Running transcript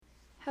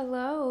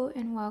Hello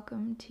and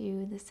welcome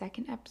to the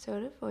second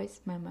episode of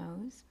Voice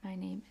Memos. My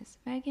name is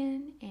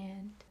Megan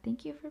and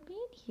thank you for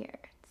being here.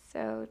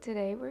 So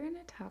today we're going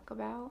to talk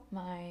about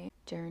my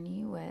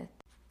journey with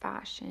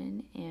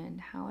fashion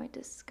and how I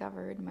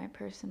discovered my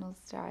personal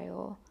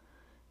style,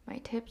 my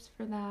tips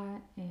for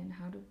that, and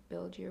how to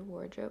build your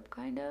wardrobe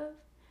kind of.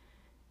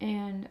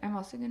 And I'm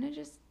also going to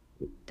just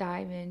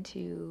dive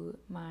into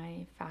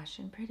my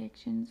fashion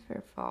predictions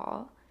for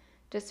fall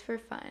just for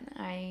fun.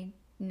 I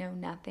know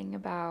nothing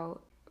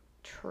about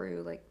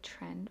true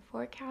trend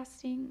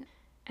forecasting,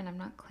 and I'm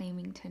not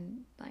claiming to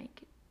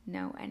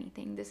know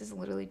anything. This is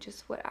literally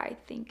just what I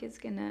think is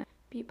gonna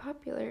be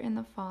popular in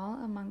the fall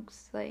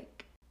amongst the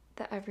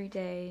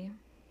everyday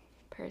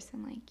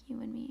person like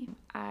you and me.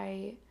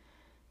 I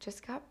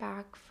just got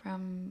back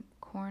from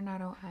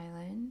Coronado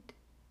Island.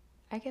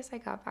 I guess I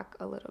got back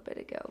a little bit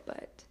ago,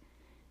 but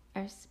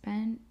I've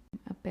spent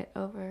a bit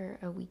over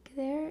a week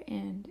there,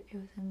 and it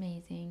was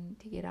amazing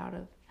to get out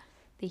of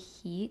the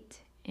heat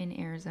in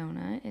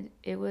Arizona.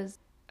 It was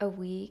a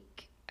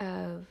week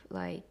of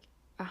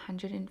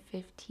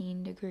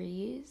 115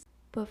 degrees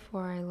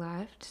before I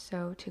left.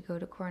 So to go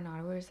to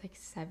Coronado, it was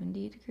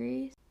 70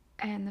 degrees.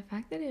 And the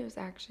fact that it was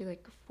actually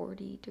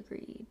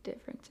 40-degree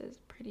difference is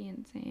pretty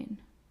insane.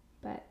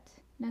 But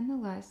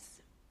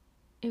nonetheless,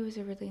 it was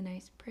a really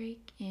nice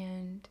break,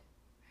 and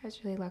I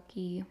was really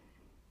lucky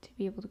to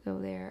be able to go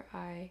there.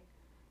 I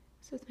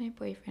was with my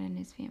boyfriend and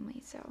his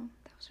family, so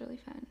that was really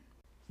fun.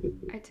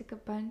 I took a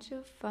bunch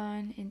of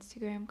fun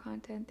Instagram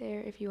content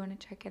there if you want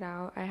to check it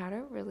out. I had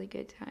a really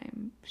good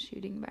time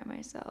shooting by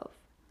myself.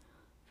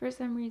 For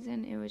some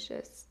reason, it was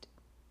just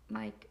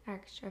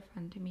extra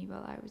fun to me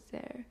while I was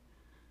there.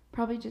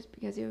 Probably just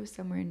because it was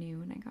somewhere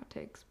new and I got to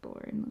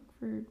explore and look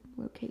for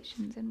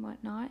locations and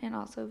whatnot. And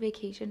also,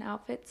 vacation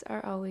outfits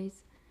are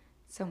always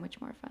so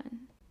much more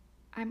fun.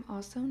 I'm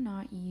also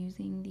not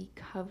using the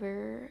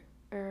cover,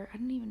 or I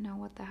don't even know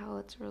what the hell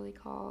it's really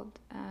called.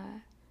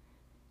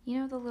 You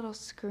know the little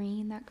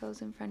screen that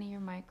goes in front of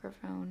your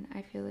microphone?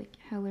 I feel like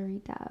Hilary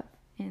Duff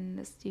in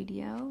the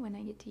studio when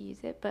I get to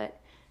use it,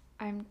 but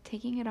I'm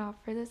taking it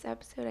off for this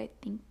episode. I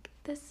think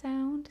the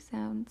sound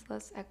sounds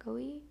less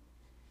echoey.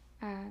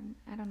 I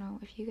don't know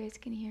if you guys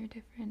can hear a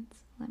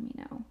difference. Let me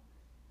know.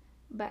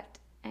 But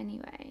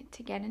anyway,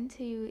 to get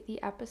into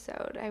the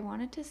episode, I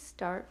wanted to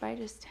start by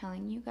just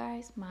telling you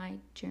guys my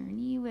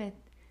journey with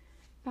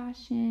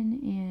fashion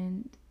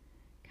and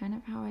kind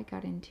of how I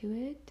got into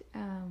it.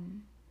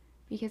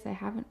 Because I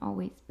haven't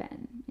always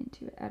been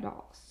into it at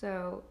all.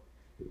 So,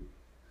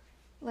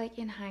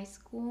 in high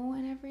school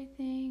and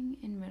everything,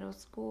 in middle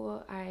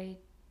school, I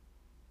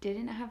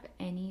didn't have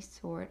any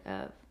sort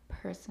of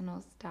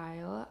personal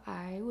style.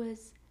 I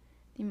was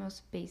the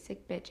most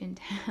basic bitch in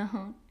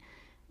town.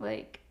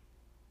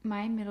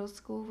 My middle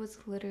school was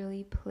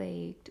literally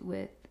plagued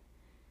with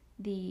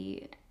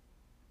the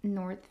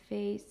North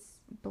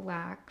Face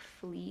black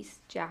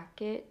fleece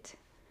jacket,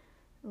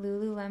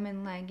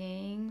 Lululemon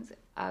leggings,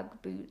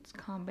 Ugg boots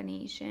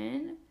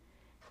combination.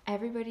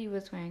 Everybody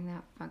was wearing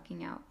that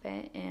fucking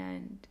outfit,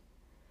 and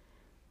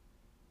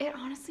it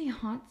honestly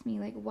haunts me.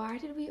 Why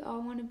did we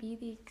all want to be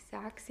the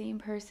exact same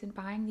person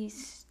buying these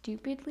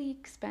stupidly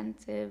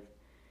expensive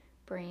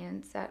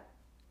brands that,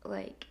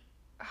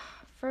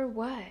 for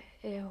what?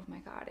 Oh my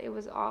god, it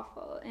was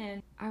awful.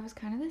 And I was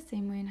kind of the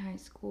same way in high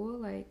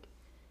school.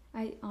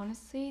 I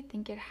honestly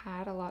think it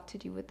had a lot to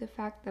do with the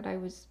fact that I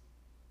was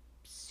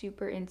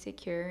super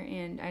insecure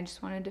and I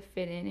just wanted to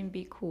fit in and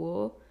be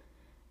cool,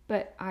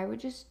 but I would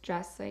just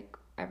dress like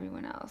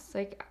everyone else.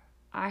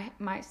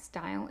 My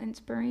style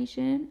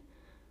inspiration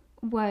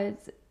was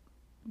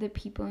the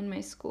people in my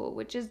school,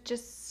 which is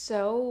just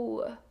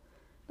so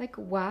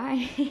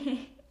why?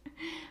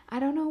 I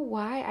don't know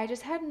why. I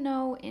just had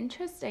no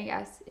interest, I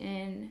guess,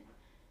 in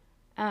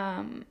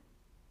fashion,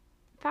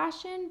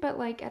 but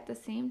at the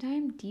same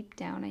time, deep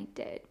down I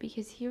did,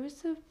 because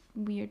here's the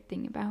weird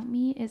thing about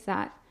me is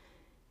that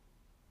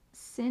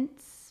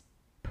since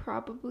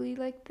probably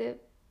the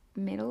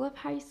middle of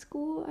high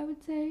school, I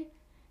would say,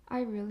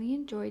 I really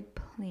enjoyed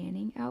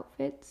planning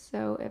outfits.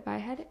 So if I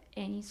had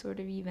any sort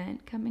of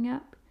event coming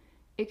up,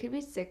 it could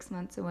be 6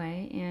 months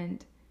away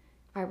and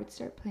I would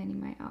start planning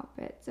my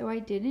outfit. So I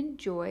did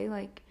enjoy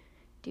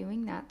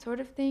doing that sort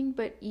of thing,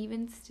 but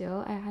even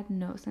still, I had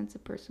no sense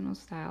of personal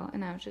style,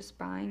 and I was just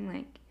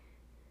buying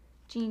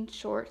jean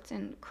shorts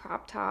and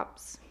crop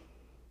tops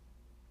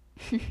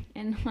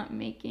and not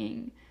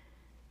making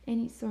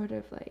any sort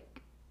of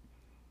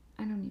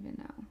I don't even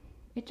know.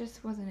 It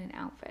just wasn't an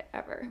outfit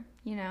ever,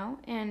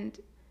 And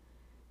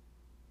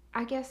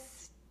I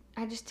guess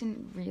I just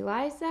didn't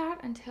realize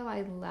that until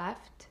I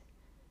left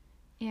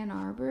Ann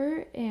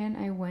Arbor and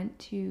I went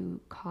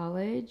to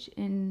college,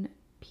 and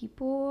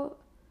people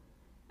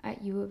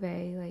at U of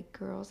A,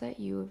 girls at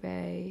U of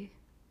A,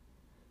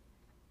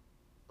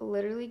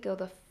 literally go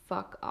the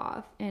fuck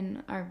off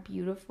and are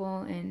beautiful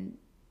and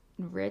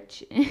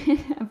rich and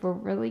have a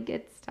really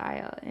good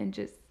style and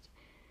just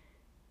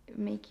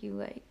make you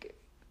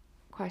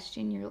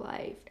question your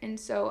life. And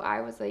so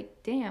I was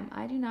like, damn,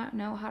 I do not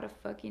know how to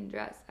fucking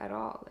dress at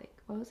all. Like,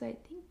 what was I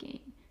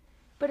thinking?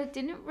 But it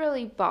didn't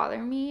really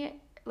bother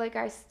me. Like,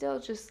 I still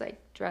just like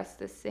dressed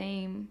the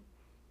same.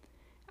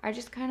 I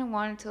just kind of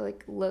wanted to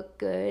like look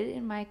good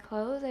in my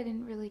clothes. I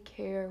didn't really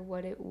care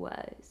what it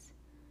was.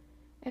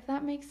 If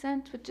that makes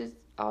sense, which is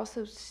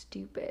also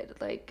stupid.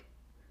 Like,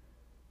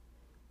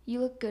 you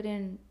look good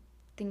in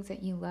things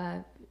that you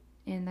love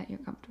and that you're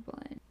comfortable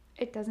in.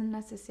 It doesn't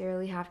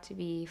necessarily have to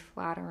be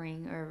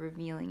flattering or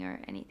revealing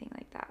or anything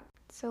like that.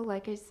 So,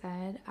 like I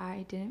said,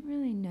 I didn't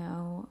really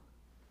know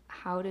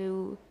how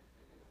to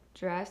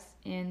dress,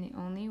 and the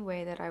only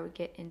way that I would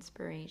get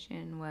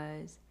inspiration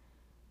was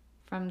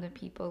from the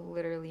people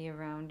literally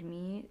around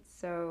me.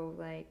 So,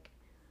 like,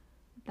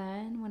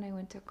 then when I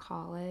went to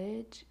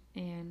college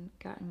and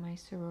got in my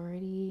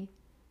sorority,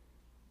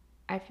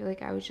 I feel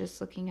like I was just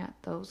looking at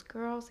those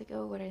girls, like,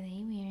 oh, what are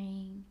they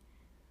wearing?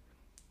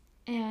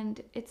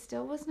 And it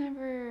still was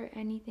never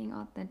anything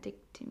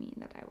authentic to me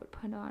that I would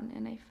put on.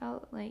 And I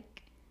felt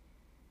like,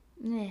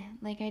 meh,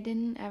 like I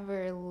didn't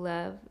ever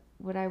love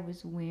what I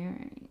was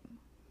wearing,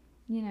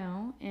 you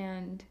know?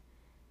 And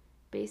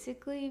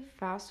basically,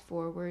 fast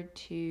forward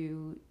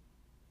to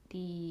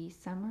the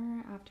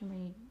summer after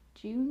my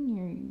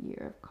junior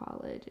year of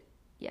college.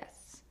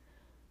 Yes.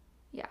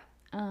 Yeah.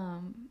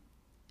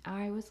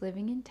 I was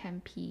living in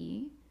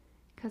Tempe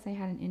because I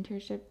had an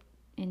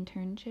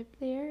internship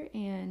there,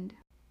 and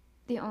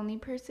the only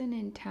person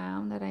in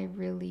town that I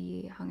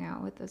really hung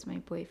out with was my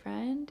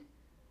boyfriend.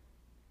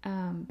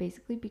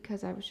 Basically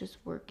because I was just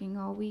working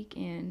all week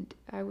and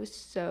I was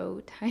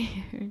so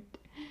tired.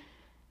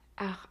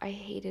 Ugh, I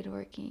hated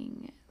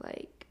working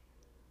like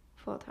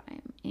full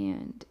time,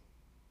 and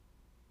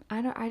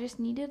I just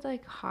needed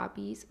like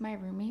hobbies. My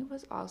roommate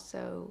was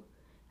also,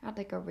 I had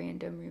like a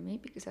random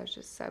roommate because I was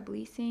just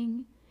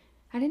subleasing.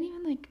 I didn't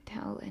even like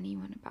tell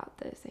anyone about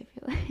this. I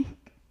feel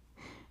like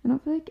I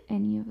don't feel like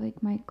any of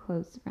like my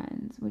close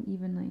friends would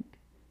even like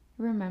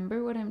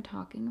remember what I'm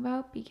talking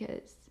about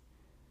because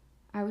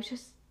I was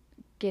just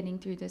getting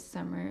through this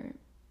summer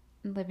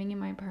living in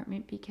my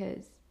apartment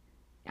because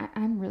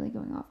I'm really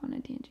going off on a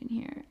tangent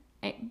here.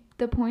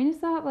 The point is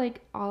that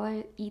like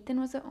Ethan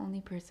was the only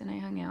person I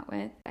hung out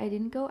with. I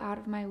didn't go out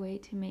of my way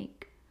to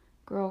make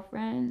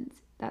girlfriends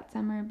that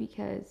summer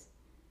because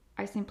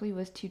I simply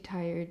was too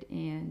tired,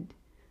 and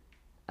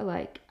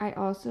like I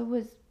also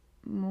was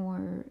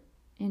more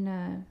in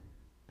a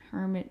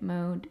hermit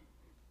mode,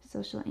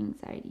 social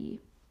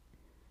anxiety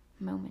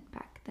moment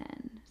back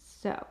then.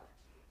 So,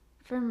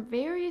 for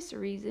various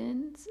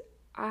reasons,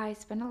 I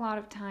spent a lot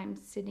of time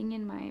sitting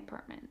in my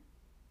apartment,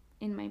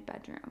 in my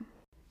bedroom.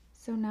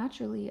 So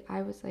naturally,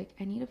 I was like,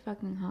 I need a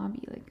fucking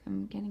hobby. Like,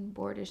 I'm getting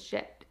bored as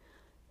shit.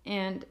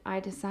 And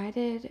I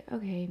decided,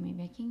 okay,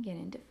 maybe I can get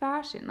into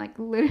fashion. Like,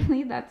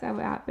 literally, that's how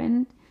it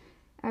happened.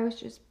 I was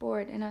just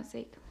bored, and I was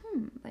like,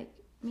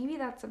 maybe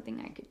that's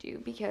something I could do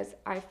because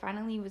I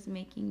finally was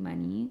making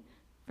money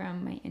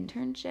from my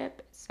internship.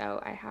 So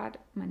I had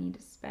money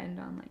to spend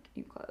on like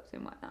new clothes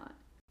and whatnot.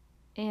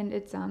 And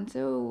it sounds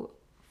so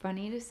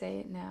funny to say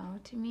it now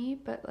to me,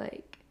 but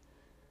like,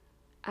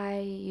 I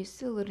used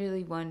to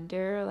literally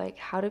wonder, like,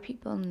 how do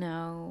people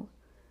know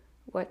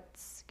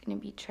what's gonna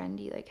be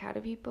trendy? Like, how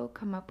do people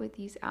come up with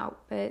these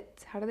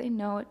outfits? How do they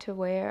know what to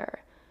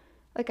wear?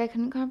 Like, I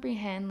couldn't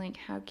comprehend, like,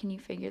 how can you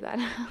figure that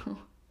out?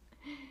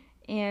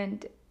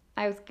 And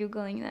I was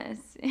Googling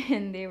this,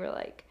 and they were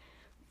like,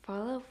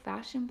 follow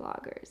fashion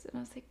bloggers. And I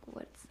was like,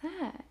 what's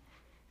that?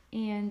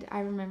 And I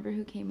remember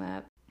who came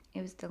up.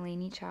 It was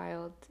Delaney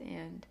Childs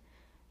and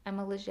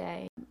Emma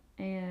Leger.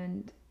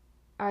 And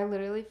I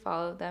literally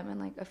followed them and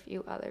like a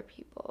few other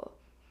people.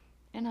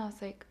 And I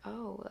was like,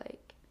 oh,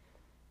 like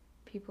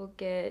people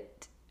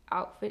get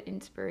outfit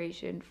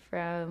inspiration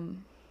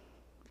from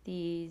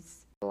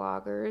these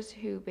bloggers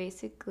who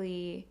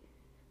basically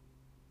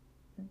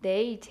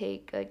they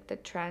take like the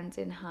trends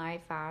in high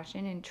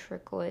fashion and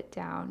trickle it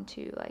down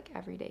to like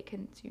everyday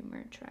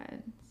consumer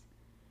trends.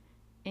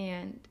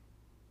 And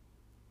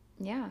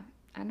yeah,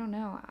 I don't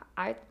know.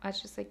 I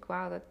was just like,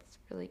 wow, that's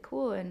really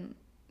cool. And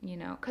you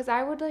know, because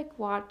I would like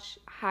watch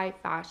high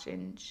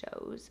fashion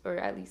shows or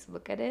at least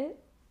look at it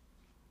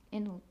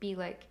and be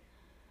like,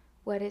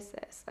 what is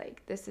this?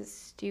 Like, this is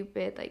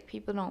stupid. Like,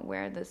 people don't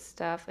wear this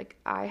stuff. Like,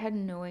 I had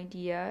no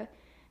idea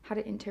how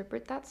to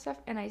interpret that stuff,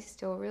 and I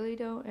still really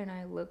don't. And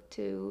I look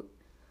to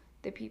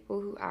the people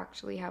who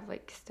actually have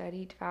like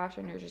studied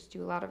fashion or just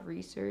do a lot of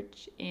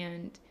research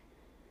and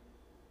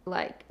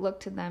like look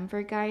to them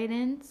for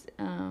guidance.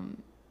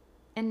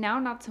 And now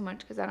not so much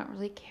because I don't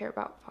really care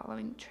about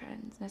following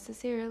trends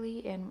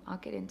necessarily, and I'll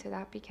get into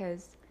that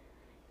because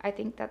I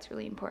think that's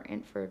really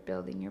important for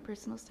building your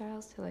personal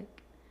styles to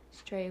like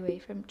stray away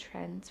from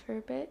trends for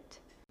a bit.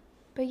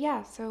 But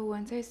yeah, so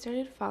once I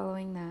started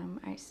following them,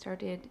 I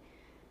started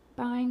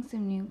buying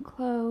some new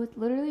clothes,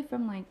 literally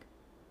from like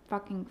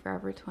fucking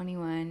Forever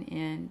 21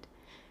 and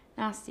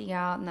Nasty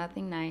Gal,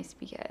 nothing nice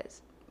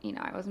because, you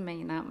know, I wasn't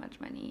making that much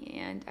money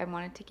and I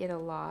wanted to get a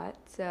lot.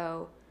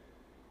 So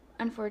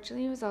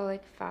Unfortunately, it was all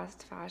like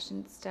fast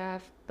fashion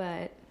stuff,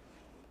 but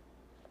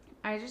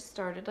I just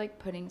started like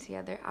putting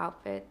together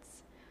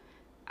outfits.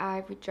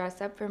 I would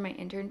dress up for my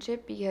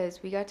internship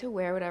because we got to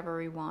wear whatever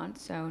we want.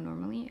 So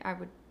normally I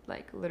would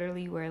like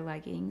literally wear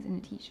leggings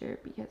and a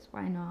t-shirt because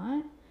why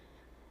not?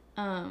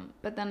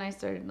 But then I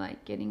started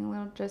like getting a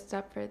little dressed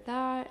up for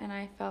that, and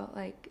I felt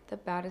like the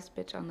baddest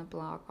bitch on the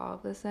block all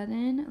of a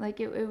sudden. Like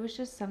it was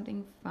just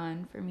something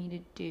fun for me to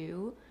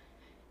do,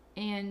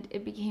 and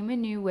it became a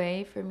new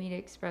way for me to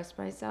express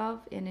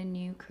myself and a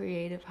new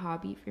creative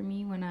hobby for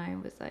me when I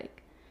was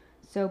like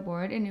so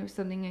bored, and it was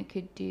something I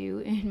could do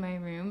in my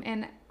room.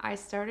 And I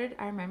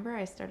remember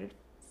I started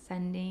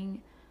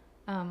sending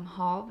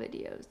haul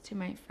videos to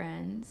my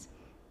friends,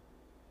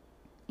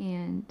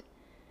 and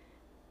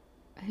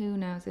who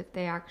knows if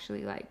they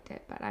actually liked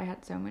it, but I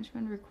had so much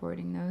fun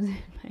recording those in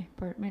my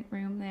apartment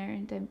room there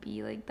in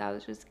Tempe. Like that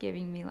was just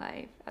giving me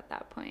life at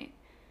that point.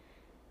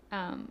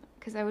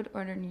 Because I would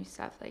order new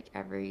stuff like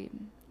every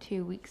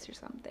 2 weeks or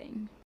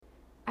something.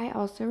 I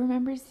also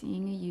remember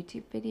seeing a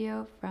YouTube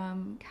video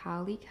from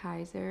Callie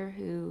Kaiser,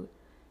 who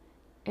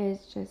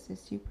is just a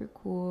super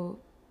cool,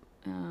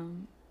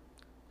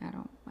 I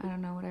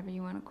don't know, whatever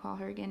you want to call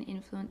her again,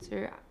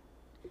 influencer,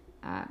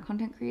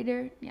 content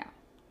creator. Yeah.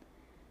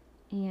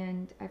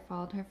 And I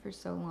followed her for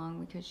so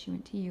long because she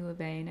went to U of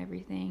A and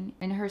everything.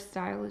 And her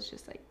style is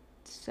just like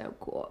so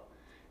cool.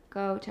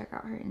 Go check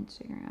out her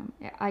Instagram.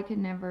 I could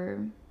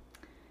never,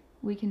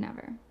 we can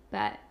never,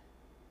 but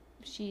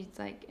she's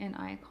like an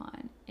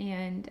icon.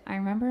 And I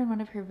remember in one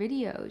of her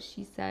videos,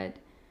 she said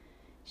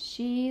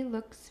she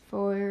looks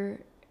for,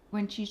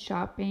 when she's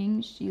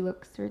shopping, she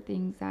looks for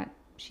things that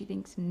she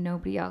thinks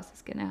nobody else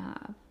is gonna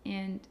have.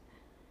 And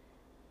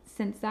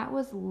since that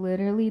was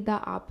literally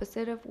the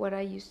opposite of what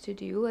I used to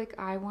do, like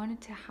I wanted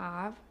to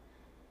have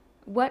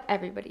what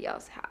everybody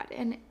else had.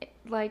 And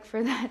like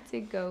for that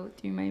to go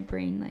through my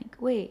brain, like,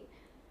 wait,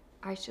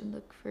 I should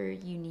look for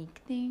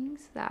unique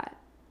things that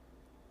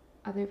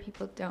other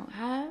people don't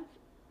have,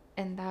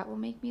 and that will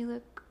make me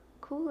look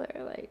cooler.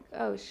 Like,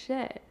 oh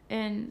shit.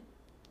 And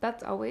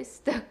that's always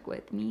stuck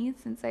with me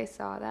since I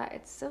saw that.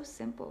 It's so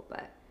simple,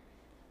 but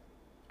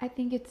I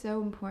think it's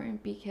so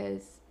important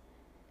because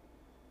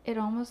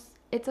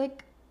it's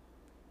like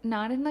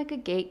not in like a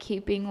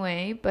gatekeeping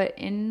way, but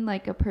in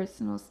like a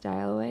personal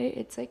style way.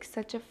 It's like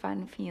such a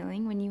fun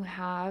feeling when you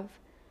have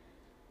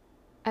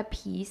a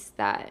piece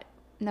that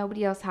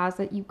nobody else has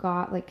that you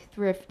got like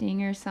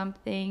thrifting or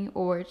something,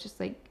 or it's just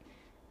like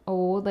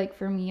old. Like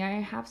for me,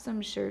 I have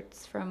some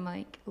shirts from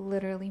like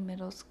literally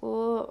middle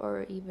school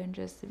or even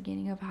just the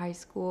beginning of high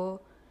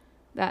school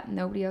that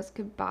nobody else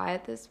could buy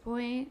at this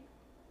point.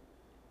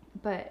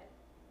 But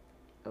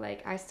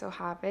like I still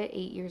have it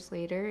 8 years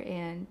later,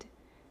 and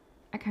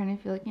I kind of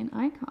feel like an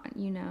icon,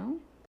 you know?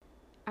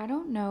 I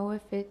don't know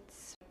if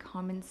it's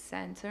common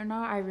sense or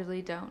not. I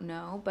really don't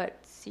know. But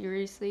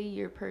seriously,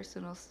 your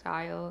personal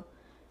style.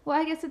 Well,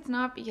 I guess it's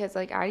not because,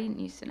 like, I didn't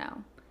used to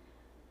know.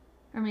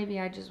 Or maybe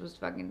I just was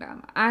fucking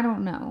dumb. I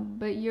don't know.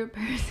 But your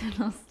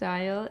personal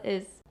style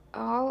is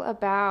all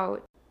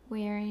about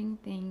wearing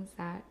things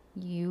that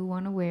you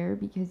want to wear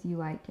because you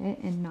like it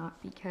and not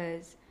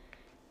because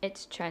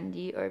it's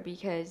trendy or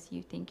because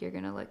you think you're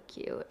gonna look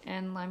cute.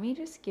 And let me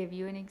just give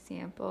you an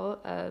example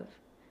of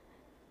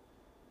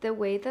the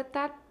way that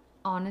that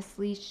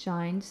honestly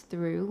shines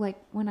through. Like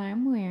when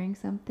I'm wearing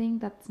something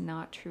that's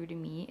not true to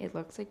me, it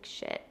looks like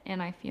shit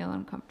and I feel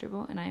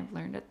uncomfortable. And I've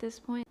learned at this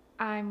point,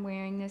 I'm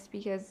wearing this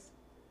because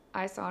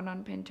I saw it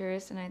on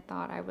Pinterest and I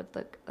thought I would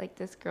look like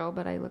this girl,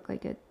 but I look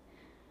like a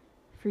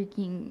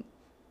freaking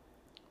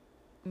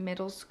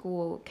middle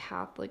school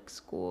Catholic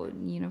school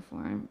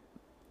uniform.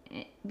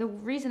 The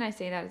reason I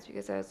say that is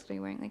because I was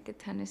wearing like a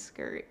tennis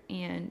skirt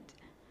and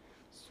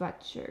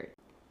sweatshirt.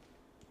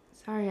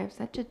 Sorry, I have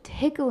such a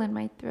tickle in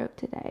my throat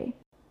today.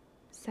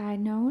 Side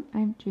note,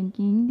 I'm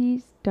drinking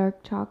these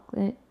dark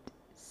chocolate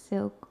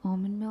silk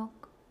almond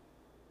milk,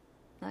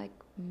 like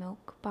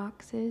milk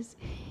boxes.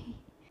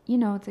 You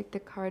know, it's like the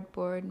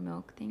cardboard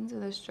milk things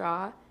with a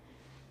straw.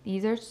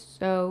 These are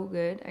so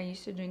good. I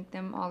used to drink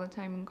them all the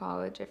time in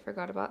college. I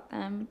forgot about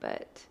them,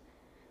 but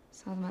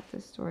saw them at the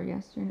store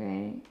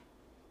yesterday.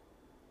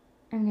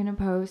 I'm gonna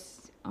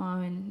post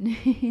on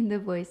the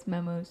voice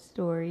memo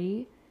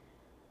story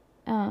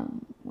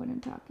what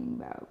I'm talking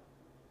about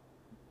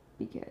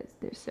because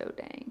they're so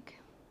dank.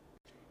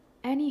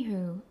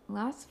 Anywho,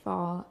 last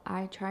fall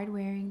I tried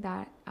wearing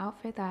that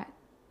outfit that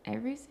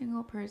every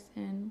single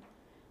person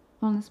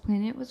on this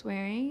planet was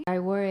wearing. I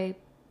wore a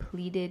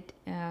pleated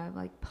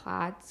like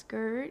plaid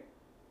skirt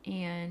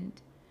and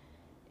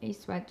a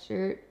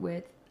sweatshirt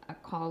with a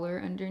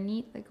collar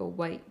underneath, like a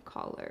white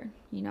collar.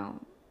 You know,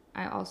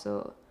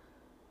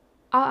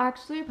 I'll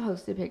actually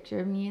post a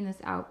picture of me in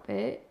this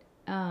outfit.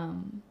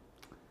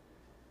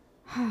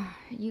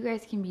 You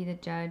guys can be the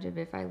judge of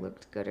if I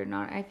looked good or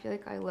not. I feel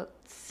like I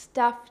looked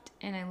stuffed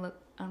and I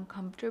looked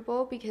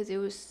uncomfortable because it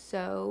was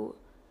so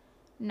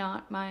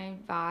not my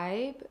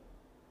vibe.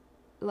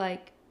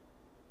 Like,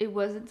 it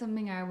wasn't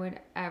something I would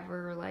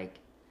ever like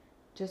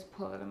just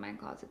pull it in my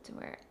closet to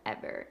wear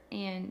ever.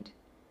 And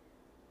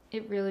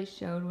it really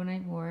showed when I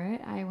wore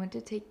it. I went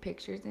to take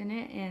pictures in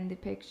it, and the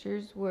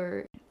pictures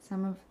were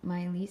some of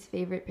my least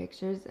favorite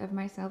pictures of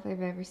myself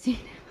I've ever seen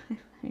in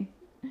my life.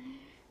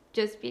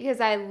 Just because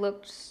I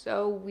looked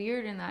so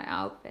weird in that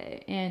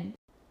outfit. And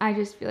I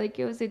just feel like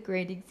it was a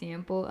great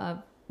example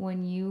of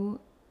when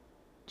you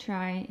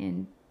try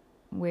and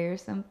wear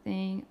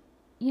something,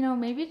 you know,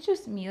 maybe it's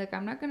just me. Like,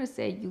 I'm not going to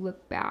say you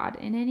look bad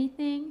in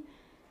anything.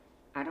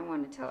 I don't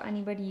want to tell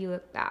anybody you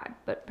look bad.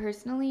 But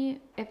personally,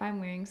 if I'm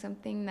wearing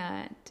something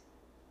that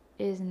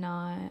is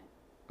not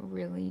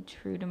really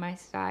true to my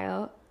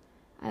style,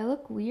 I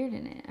look weird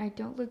in it. I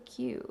don't look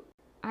cute.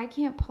 I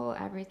can't pull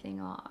everything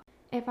off.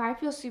 If I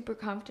feel super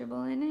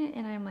comfortable in it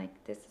and I'm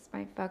like, this is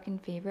my fucking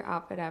favorite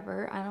outfit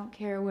ever, I don't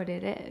care what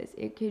it is.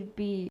 It could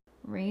be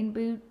rain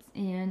boots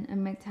and a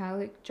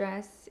metallic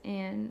dress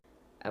and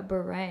a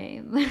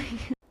beret.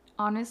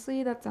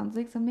 Honestly, that sounds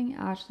like something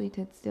Ashley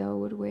Tisdale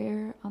would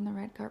wear on the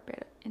red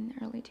carpet in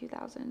the early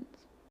 2000s.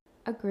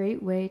 A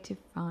great way to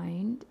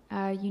find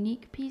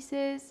unique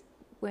pieces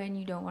when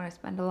you don't want to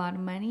spend a lot of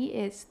money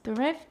is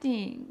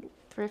thrifting.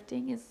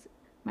 Thrifting is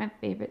my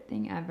favorite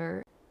thing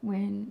ever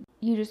when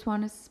you just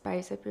want to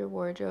spice up your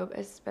wardrobe,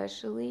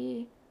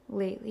 especially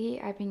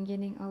lately. I've been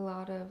getting a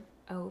lot of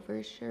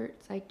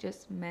overshirts, like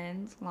just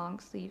men's long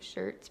sleeve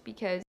shirts,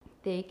 because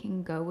they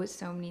can go with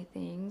so many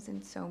things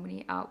and so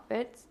many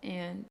outfits,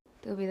 and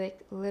they'll be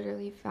like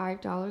literally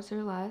 $5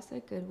 or less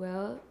at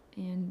Goodwill,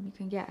 and you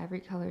can get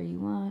every color you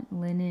want,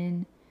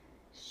 linen,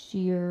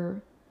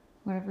 sheer,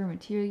 whatever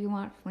material you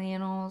want,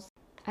 flannels.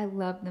 I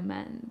love the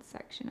men's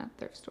section at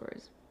thrift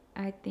stores.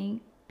 I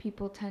think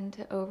people tend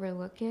to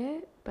overlook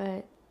it,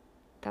 but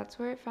that's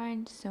where I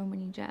find so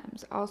many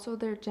gems. Also,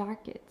 their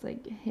jackets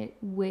like hit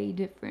way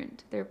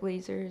different, their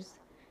blazers,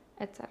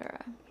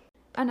 etc.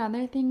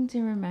 Another thing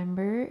to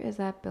remember is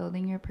that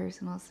building your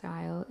personal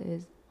style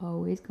is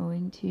always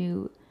going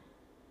to,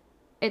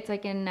 it's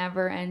like a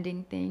never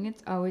ending thing.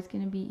 It's always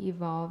going to be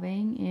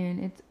evolving,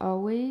 and it's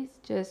always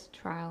just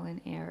trial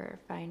and error,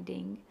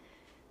 finding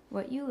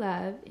what you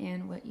love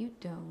and what you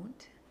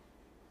don't.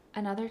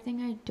 Another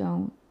thing I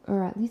don't,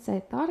 or at least I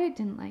thought I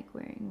didn't like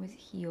wearing, was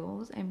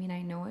heels. I mean,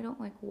 I know I don't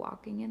like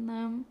walking in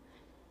them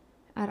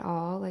at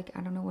all. Like,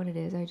 I don't know what it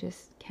is. I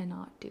just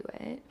cannot do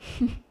it.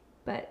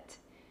 But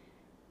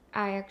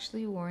I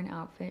actually wore an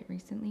outfit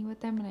recently with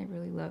them, and I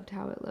really loved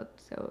how it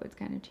looked. So it's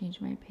kind of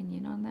changed my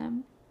opinion on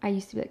them. I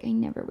used to be like, I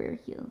never wear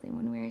heels. I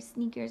want to wear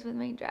sneakers with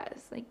my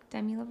dress. Like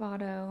Demi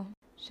Lovato.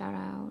 Shout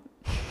out.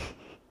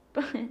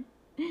 But,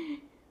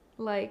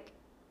 like,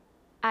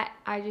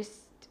 I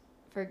just,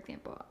 for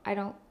example, I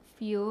don't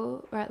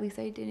feel, or at least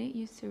I didn't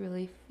used to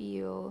really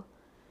feel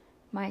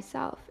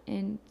myself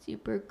in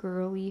super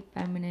girly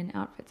feminine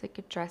outfits, like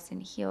a dress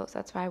and heels.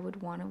 That's why I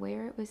would want to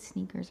wear it with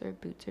sneakers or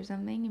boots or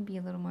something and be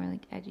a little more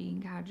like edgy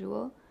and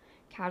casual.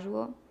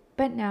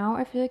 But now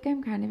I feel like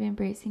I'm kind of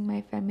embracing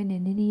my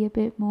femininity a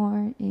bit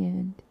more,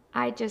 and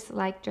I just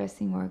like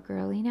dressing more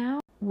girly now,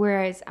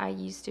 whereas I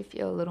used to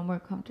feel a little more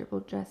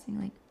comfortable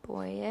dressing like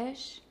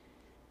boyish,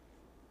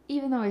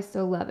 even though I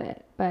still love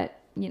it. But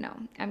you know,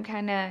 I'm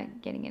kind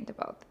of getting into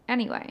both.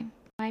 Anyway,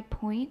 my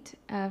point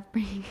of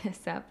bringing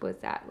this up was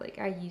that, like,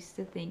 I used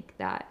to think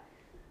that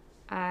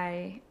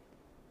I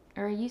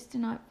used to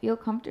not feel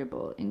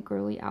comfortable in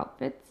girly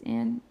outfits,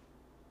 and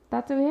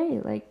that's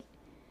okay. Like,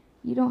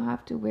 you don't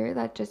have to wear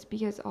that just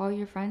because all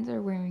your friends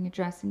are wearing a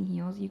dress and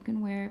heels. You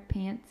can wear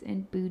pants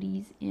and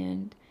booties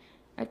and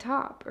a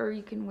top, or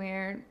you can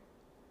wear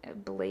a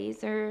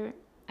blazer.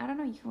 I don't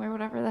know, you can wear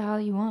whatever the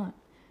hell you want.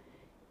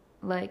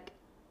 Like,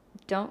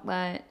 don't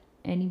let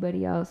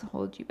anybody else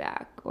hold you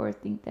back or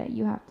think that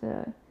you have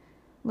to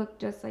look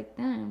just like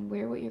them.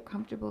 Wear what you're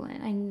comfortable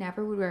in. I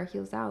never would wear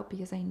heels out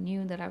because I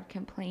knew that I would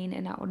complain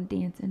and not want to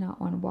dance and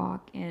not want to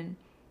walk and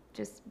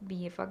just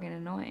be fucking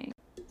annoying.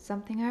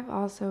 Something I've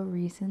also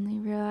recently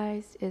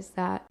realized is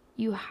that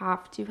you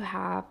have to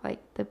have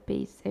like the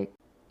basic,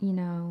 you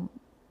know,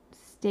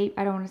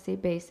 I don't want to say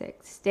basic,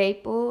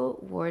 staple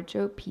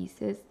wardrobe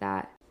pieces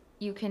that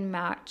you can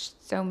match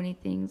so many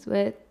things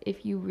with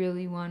if you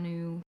really want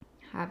to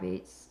have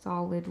a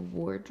solid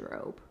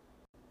wardrobe.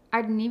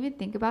 I didn't even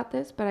think about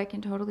this, but I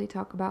can totally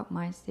talk about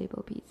my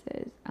staple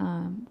pieces.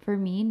 For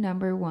me,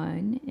 number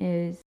one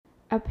is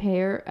a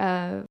pair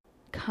of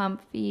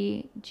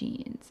comfy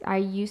jeans. I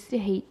used to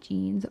hate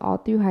jeans all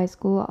through high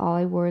school. All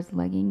I wore was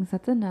leggings.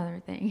 That's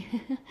another thing.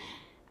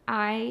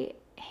 I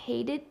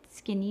hated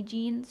skinny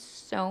jeans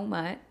so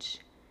much.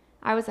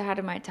 I was ahead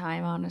of my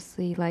time,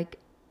 honestly. Like,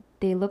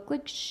 they look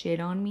like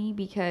shit on me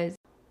because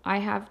I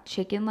have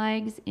chicken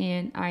legs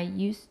and I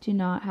used to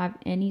not have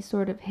any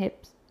sort of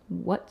hips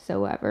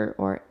whatsoever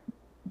or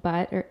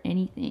butt or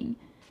anything.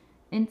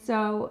 And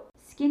so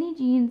skinny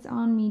jeans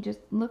on me just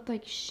looked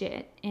like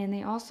shit, and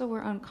they also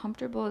were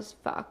uncomfortable as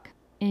fuck.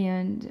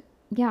 And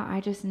yeah, I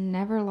just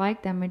never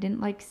liked them. I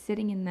didn't like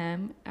sitting in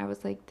them. I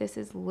was like, this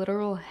is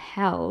literal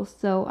hell.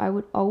 So I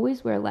would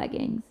always wear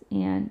leggings,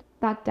 and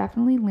that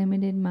definitely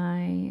limited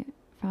my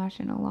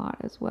fashion a lot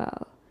as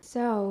well.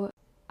 So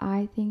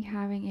I think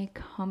having a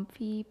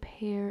comfy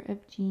pair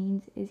of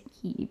jeans is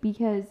key,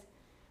 because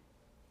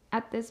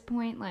at this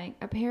point, like,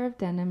 a pair of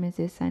denim is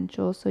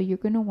essential, so you're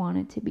going to want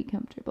it to be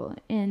comfortable.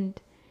 And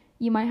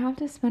you might have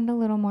to spend a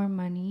little more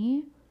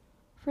money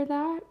for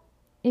that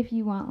if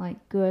you want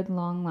like good,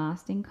 long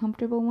lasting,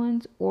 comfortable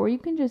ones, or you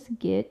can just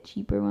get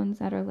cheaper ones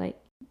that are like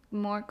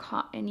more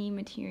cottony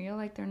material,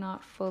 like they're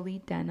not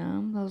fully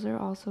denim. Those are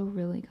also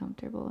really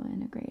comfortable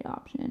and a great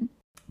option.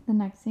 The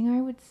next thing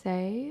I would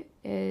say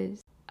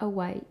is a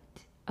white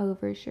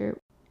overshirt.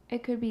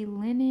 It could be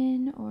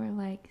linen or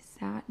like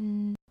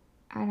satin.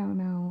 I don't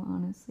know,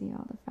 honestly,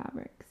 all the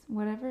fabrics.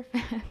 Whatever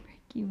fabric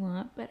you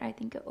want, but I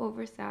think an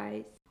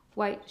oversized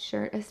white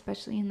shirt,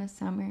 especially in the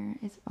summer,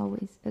 is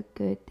always a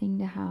good thing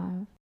to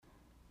have.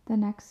 The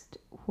next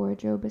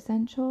wardrobe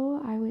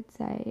essential I would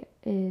say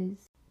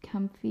is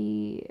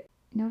comfy.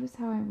 Notice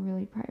how I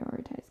really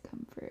prioritize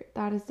comfort.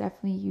 That is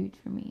definitely huge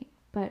for me.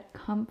 But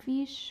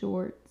comfy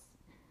shorts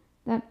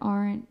that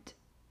aren't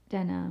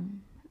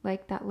denim,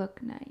 like that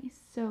look nice.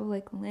 So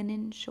like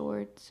linen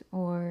shorts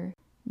or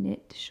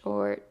knit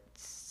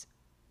shorts,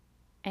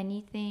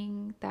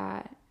 anything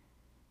that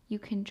you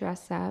can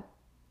dress up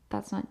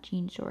that's not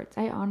jean shorts.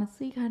 I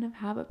honestly kind of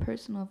have a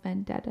personal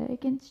vendetta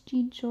against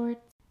jean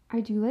shorts.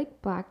 I do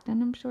like black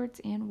denim shorts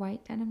and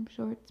white denim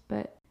shorts,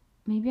 but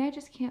maybe I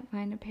just can't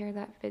find a pair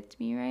that fits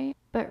me right.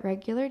 But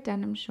regular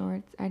denim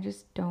shorts, I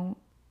just don't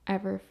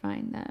ever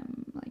find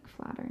them like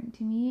flattering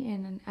to me.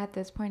 And at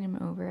this point,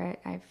 I'm over it.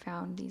 I've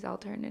found these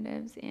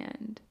alternatives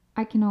and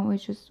I can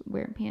always just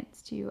wear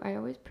pants too. I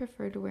always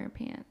prefer to wear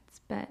pants,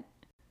 but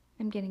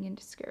I'm getting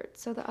into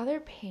skirts. So the other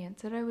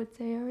pants that I would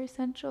say are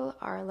essential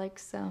are like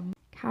some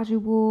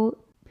casual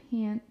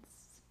pants.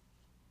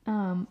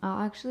 I'll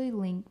actually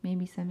link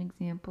maybe some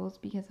examples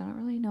because I don't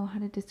really know how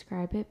to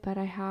describe it, but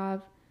I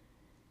have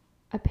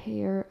a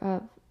pair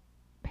of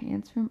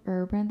pants from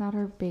Urban that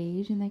are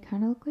beige and they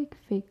kind of look like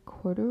fake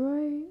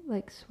corduroy,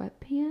 like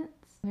sweatpants.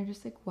 They're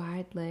just like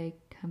wide leg,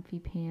 comfy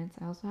pants.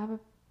 I also have a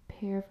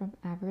pair from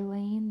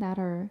Everlane that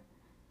are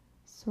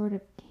sort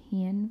of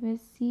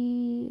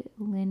canvasy,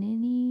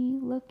 linen-y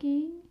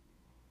looking.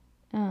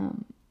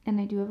 And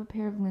I do have a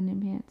pair of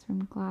linen pants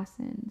from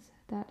Glassons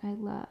that I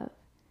love.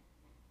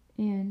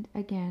 And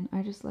again,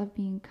 I just love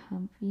being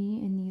comfy,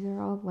 and these are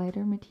all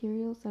lighter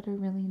materials that are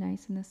really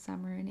nice in the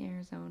summer in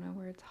Arizona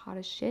where it's hot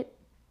as shit.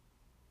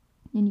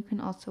 And you can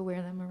also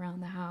wear them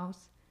around the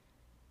house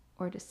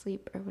or to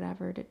sleep or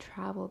whatever, to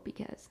travel,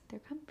 because they're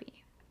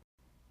comfy.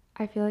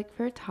 I feel like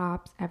for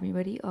tops,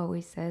 everybody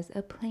always says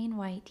a plain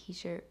white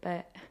t-shirt,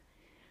 but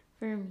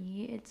for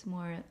me, it's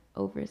more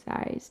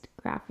oversized.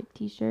 Graphic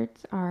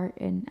t-shirts are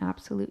an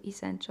absolute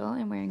essential.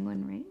 I'm wearing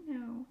one right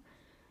now.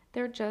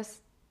 They're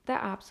just the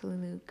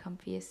absolute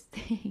comfiest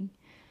thing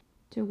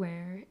to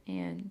wear,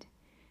 and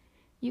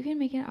you can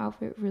make an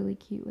outfit really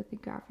cute with a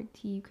graphic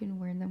tee. You can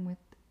wear them with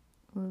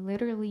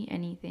literally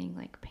anything,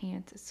 like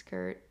pants, a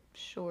skirt,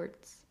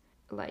 shorts,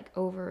 like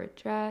over a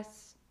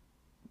dress,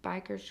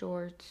 biker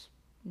shorts,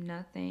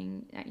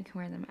 nothing. You can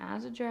wear them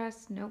as a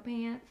dress, no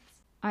pants.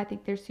 I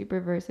think they're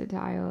super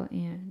versatile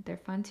and they're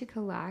fun to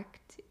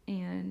collect,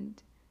 and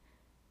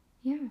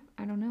yeah,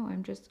 I don't know,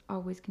 I'm just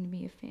always going to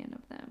be a fan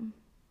of them.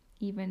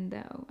 Even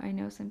though I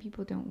know some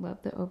people don't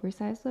love the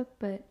oversized look,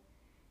 but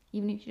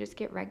even if you just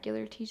get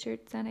regular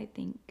t-shirts, then I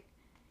think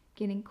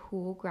getting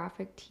cool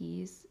graphic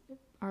tees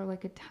are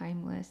like a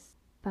timeless,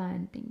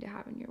 fun thing to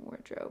have in your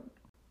wardrobe.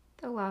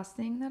 The last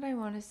thing that I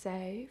want to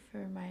say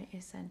for my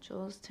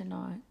essentials, to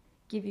not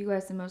give you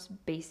guys the most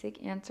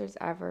basic answers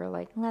ever,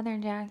 like leather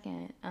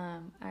jacket,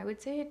 I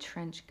would say a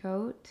trench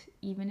coat,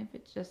 even if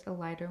it's just a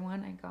lighter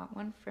one. I got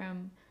one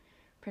from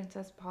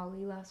Princess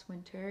Polly last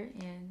winter,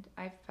 and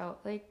I felt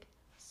like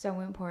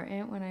so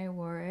important when I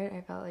wore it.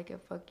 I felt like a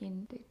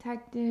fucking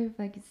detective,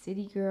 like a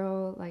city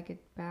girl, like a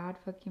bad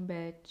fucking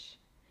bitch.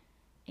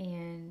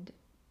 And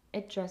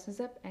it dresses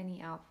up any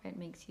outfit,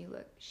 makes you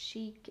look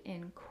chic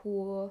and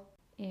cool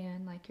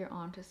and like you're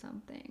onto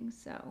something.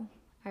 So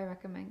I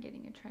recommend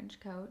getting a trench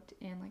coat.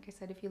 And like I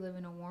said, if you live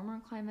in a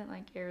warmer climate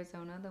like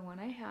Arizona, the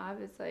one I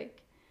have is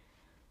like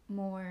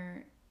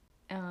more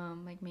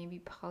like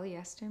maybe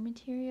polyester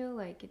material,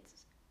 like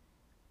it's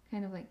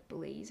kind of like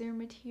blazer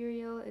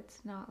material. It's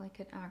not like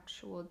an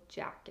actual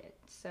jacket.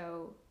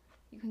 So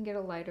you can get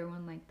a lighter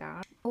one like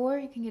that, or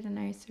you can get a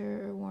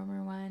nicer or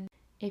warmer one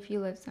if you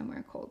live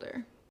somewhere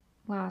colder.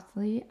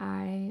 Lastly,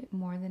 I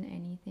more than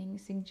anything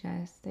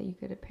suggest that you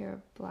get a pair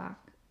of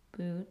black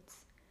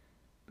boots.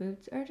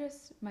 Boots are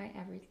just my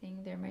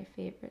everything. They're my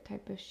favorite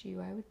type of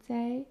shoe, I would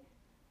say.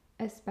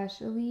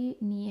 Especially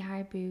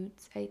knee-high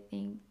boots. I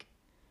think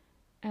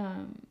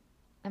I'm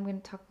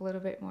going to talk a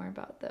little bit more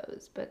about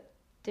those, but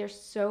they're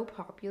so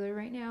popular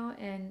right now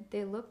and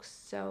they look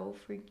so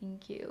freaking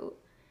cute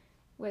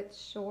with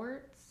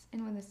shorts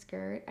and with a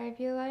skirt. I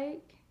feel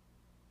like,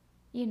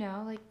 you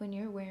know, like when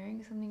you're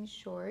wearing something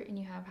short and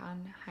you have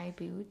on high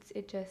boots,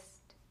 it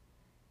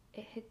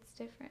hits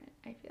different,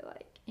 I feel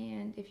like.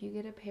 And if you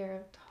get a pair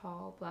of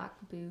tall black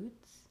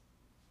boots,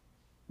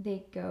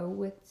 they go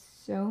with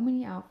so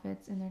many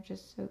outfits and they're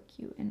just so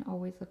cute and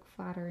always look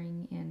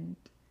flattering and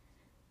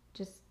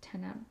just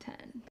 10 out of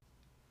 10.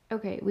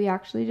 Okay, we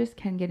actually just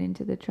can get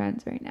into the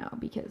trends right now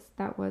because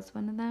that was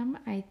one of them.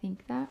 I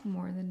think that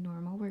more than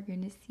normal, we're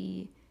going to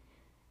see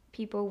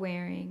people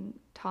wearing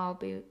tall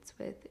boots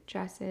with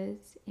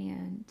dresses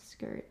and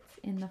skirts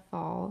in the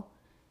fall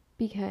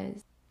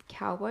because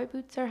cowboy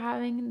boots are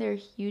having their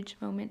huge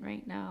moment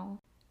right now.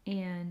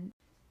 And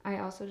I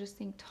also just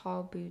think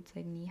tall boots,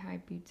 like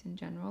knee-high boots in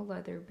general,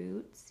 leather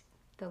boots,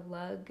 the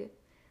lug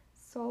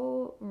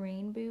sole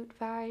rain boot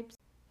vibes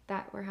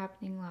that were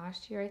happening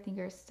last year, I think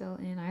are still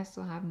in. I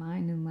still have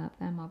mine and love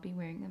them. I'll be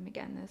wearing them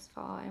again this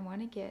fall. I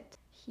want to get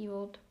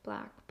heeled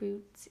black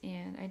boots,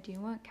 and I do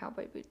want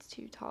cowboy boots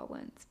too, tall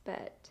ones,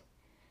 but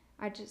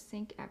I just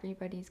think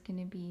everybody's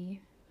gonna be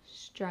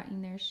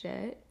strutting their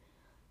shit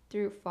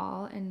through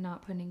fall and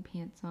not putting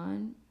pants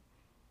on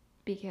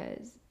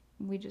because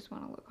we just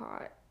want to look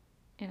hot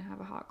and have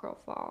a hot girl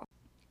fall.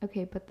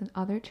 Okay, but the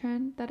other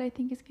trend that I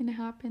think is gonna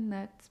happen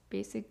that's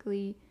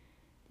basically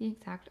the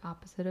exact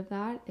opposite of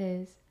that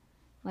is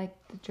like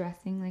the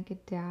dressing like a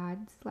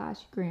dad slash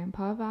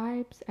grandpa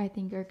vibes, I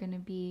think are gonna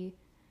be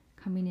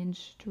coming in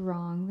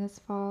strong this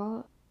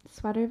fall.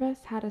 Sweater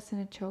vests had us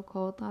in a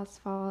chokehold last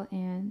fall,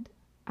 and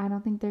I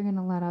don't think they're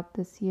gonna let up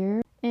this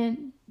year.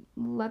 And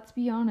let's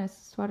be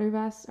honest, sweater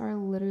vests are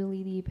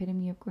literally the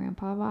epitome of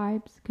grandpa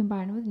vibes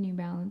combined with New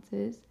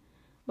Balances.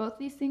 Both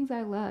these things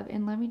I love,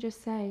 and let me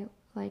just say,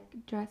 like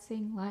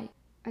dressing like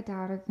a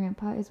dad or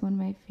grandpa is one of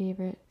my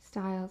favorite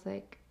styles.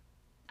 Like,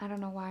 I don't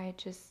know why,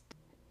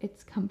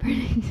 it's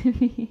comforting to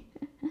me.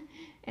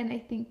 And I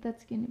think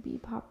that's gonna be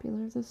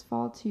popular this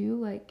fall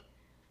too. Like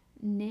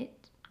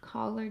knit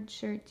collared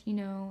shirts, you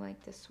know,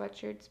 like the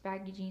sweatshirts,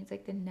 baggy jeans,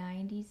 like the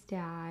 90s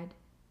dad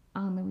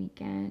on the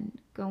weekend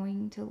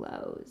going to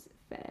Lowe's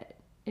fit.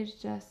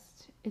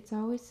 It's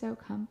always so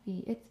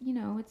comfy.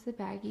 It's the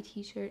baggy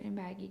t-shirt and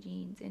baggy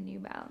jeans and New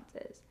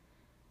Balances.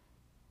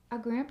 A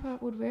grandpa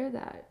would wear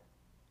that,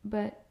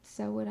 but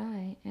so would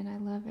I, and I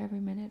love every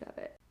minute of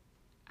it.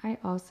 I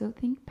also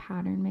think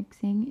pattern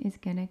mixing is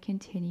going to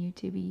continue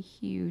to be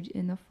huge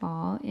in the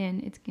fall,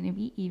 and it's going to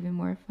be even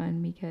more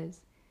fun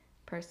because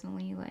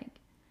personally, like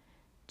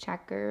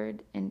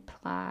checkered and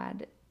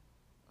plaid,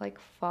 like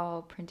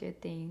fall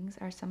printed things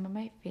are some of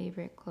my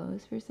favorite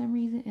clothes for some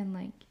reason, and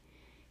like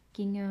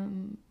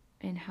gingham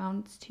and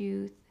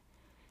houndstooth.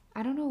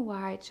 I don't know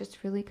why, it's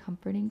just really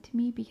comforting to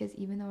me because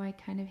even though I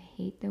kind of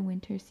hate the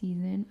winter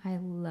season, I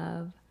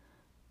love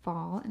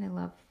fall, and I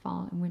love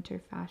fall and winter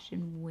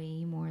fashion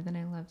way more than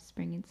I love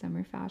spring and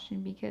summer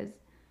fashion because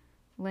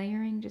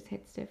layering just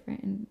hits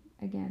different. And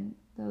again,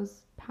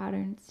 those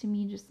patterns to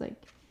me just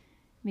like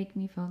make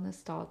me feel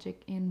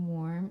nostalgic and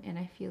warm, and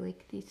I feel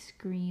like they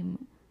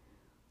scream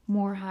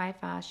more high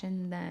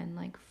fashion than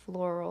like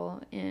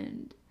floral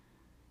and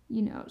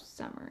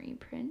summery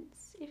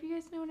prints, if you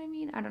guys know what I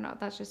mean. I don't know,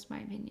 that's just my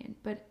opinion.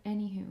 But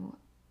anywho,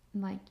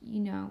 like,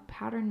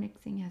 pattern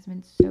mixing has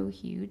been so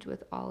huge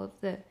with all of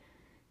the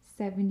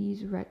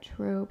 70s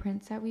retro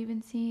prints that we've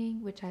been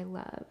seeing, which I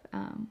love.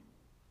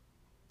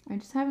 I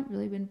just haven't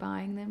really been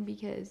buying them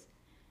because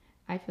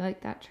I feel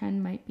like that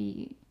trend might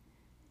be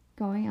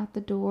going out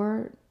the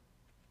door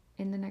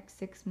in the next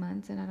 6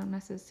 months, and I don't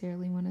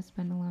necessarily want to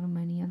spend a lot of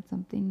money on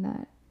something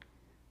that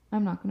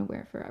I'm not going to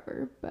wear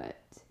forever. But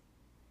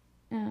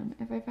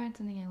if I find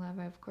something I love,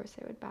 of course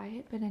I would buy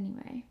it. But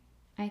anyway,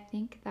 I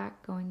think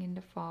that going into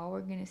fall,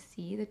 we're going to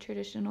see the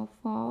traditional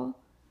fall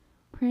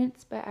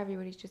prints, but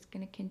everybody's just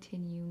going to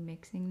continue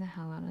mixing the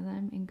hell out of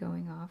them and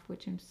going off,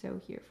 which I'm so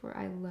here for.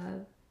 I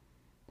love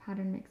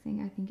pattern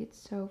mixing. I think it's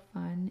so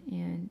fun,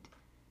 and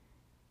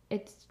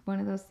it's one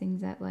of those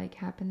things that like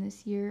happened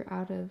this year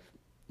out of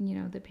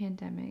the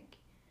pandemic,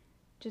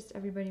 just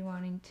everybody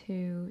wanting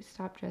to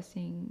stop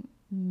dressing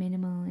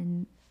minimal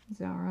and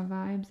Zara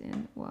vibes.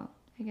 And well,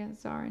 I guess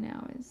Zara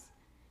now is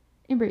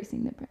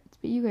embracing the prints,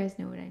 but you guys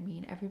know what I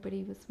mean.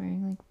 Everybody was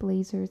wearing like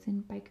blazers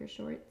and biker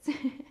shorts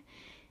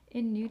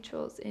in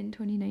neutrals in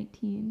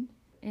 2019,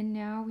 and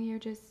now we are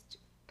just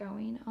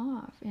going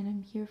off, and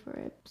I'm here for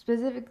it.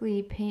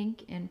 Specifically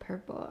pink and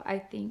purple I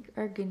think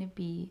are gonna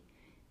be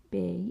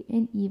big,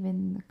 and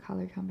even the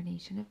color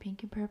combination of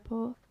pink and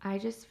purple. I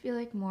just feel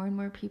like more and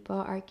more people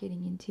are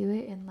getting into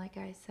it, and like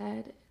I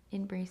said,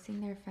 embracing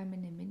their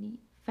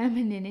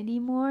femininity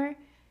more.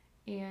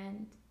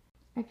 And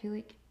I feel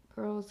like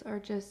girls are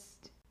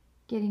just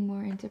getting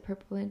more into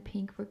purple and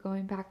pink. We're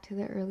going back to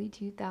the early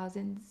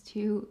 2000s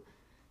to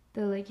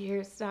the like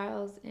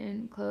hairstyles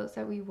and clothes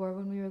that we wore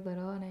when we were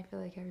little, and I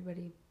feel like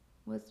everybody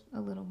was a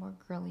little more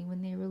girly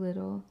when they were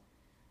little.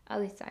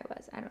 At least I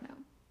was. I don't know.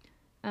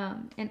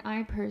 And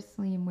I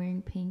personally am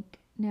wearing pink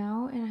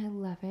now, and I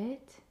love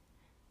it.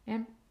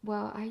 And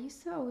well, I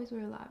used to always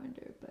wear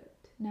lavender, but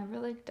never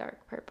like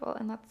dark purple,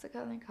 and that's the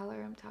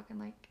color I'm talking,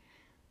 like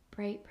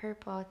bright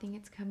purple. I think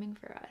it's coming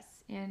for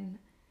us. And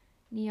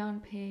neon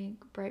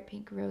pink, bright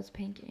pink, rose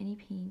pink, any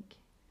pink.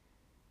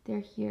 They're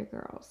here,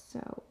 girls.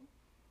 So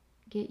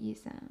get you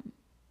some.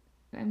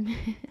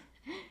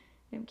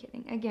 I'm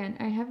kidding. Again,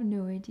 I have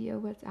no idea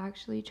what's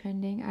actually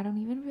trending. I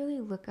don't even really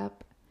look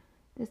up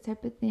this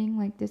type of thing.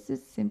 Like, this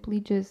is simply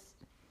just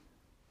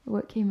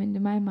what came into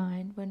my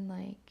mind when,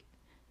 like,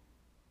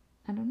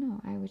 I don't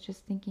know, I was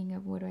just thinking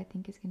of what do I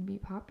think is going to be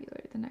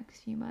popular the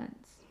next few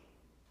months.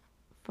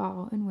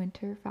 Fall and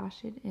winter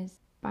fashion is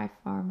by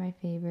far my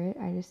favorite.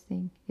 I just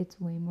think it's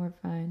way more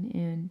fun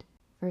and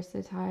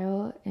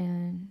versatile,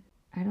 and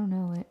I don't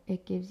know,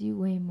 it gives you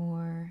way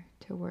more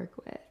to work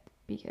with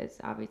because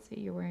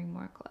obviously you're wearing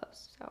more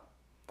clothes, so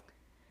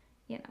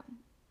you know.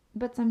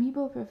 But some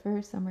people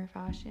prefer summer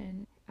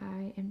fashion.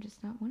 I am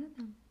just not one of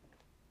them.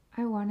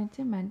 I wanted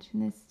to mention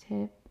this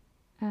tip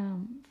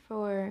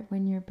for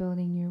when you're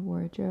building your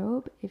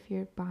wardrobe. If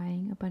you're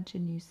buying a bunch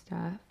of new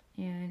stuff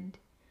and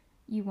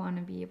you want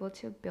to be able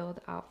to build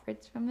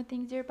outfits from the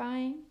things you're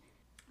buying,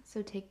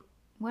 so take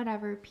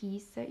whatever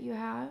piece that you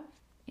have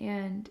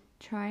and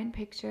try and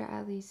picture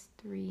at least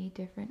 3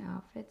 different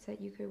outfits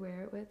that you could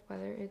wear it with,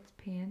 whether it's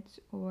pants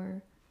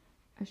or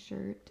a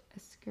shirt, a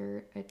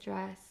skirt, a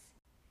dress.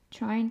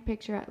 Try and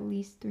picture at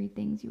least 3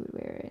 things you would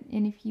wear it.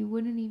 And if you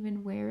wouldn't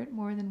even wear it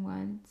more than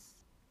once,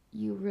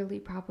 you really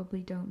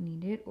probably don't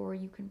need it, or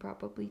you can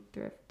probably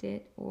thrift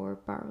it or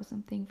borrow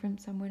something from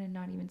someone and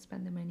not even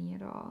spend the money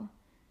at all.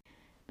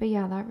 But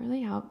yeah, that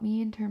really helped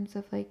me in terms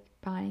of like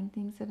buying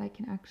things that I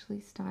can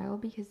actually style,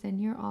 because then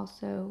you're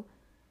also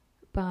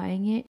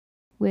buying it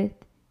with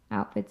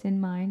outfits in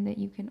mind that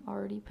you can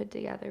already put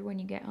together when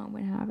you get home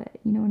and have it.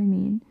 You know what I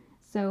mean?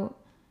 So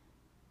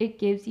it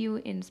gives you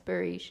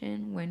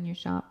inspiration when you're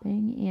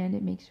shopping, and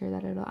it makes sure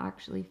that it'll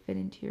actually fit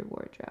into your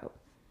wardrobe.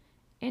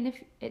 And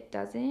if it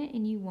doesn't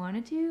and you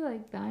wanted to,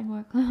 like, buy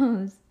more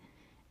clothes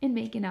and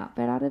make an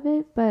outfit out of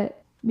it,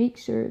 but make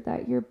sure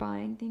that you're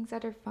buying things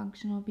that are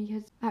functional,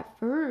 because at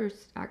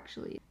first,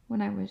 actually,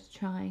 when I was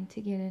trying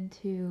to get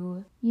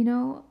into,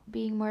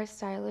 being more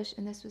stylish,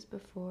 and this was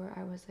before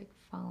I was like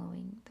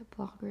following the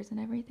bloggers and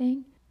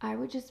everything, I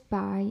would just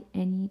buy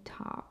any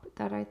top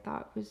that I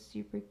thought was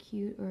super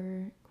cute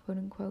or quote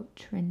unquote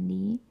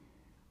trendy,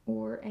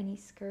 or any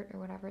skirt or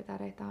whatever that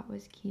I thought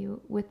was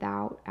cute,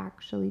 without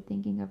actually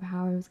thinking of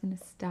how I was going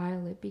to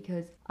style it,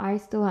 because I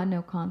still had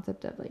no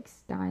concept of like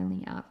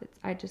styling outfits.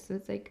 I just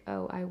was like,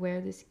 oh, I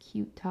wear this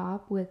cute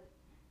top with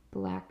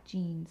black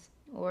jeans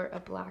or a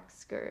black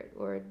skirt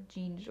or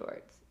jean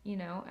shorts,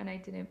 and I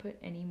didn't put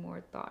any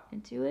more thought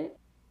into it.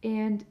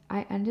 And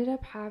I ended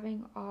up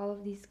having all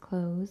of these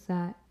clothes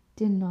that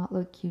did not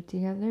look cute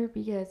together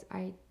because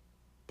I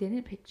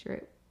didn't picture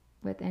it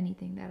with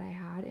anything that I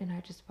had, and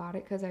I just bought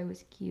it because I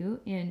was cute,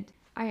 and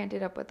I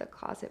ended up with a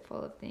closet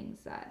full of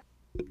things that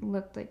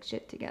looked like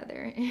shit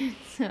together. And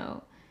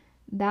so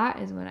that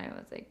is when I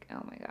was like,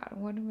 oh my god,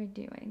 what am I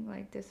doing?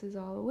 Like, this is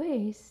all a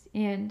waste.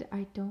 And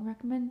I don't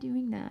recommend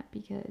doing that,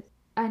 because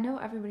I know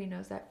everybody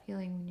knows that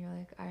feeling when you're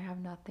like, I have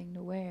nothing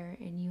to wear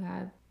and you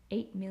have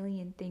 8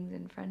 million things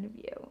in front of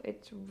you.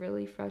 It's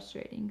really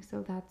frustrating.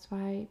 So that's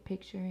why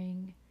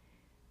picturing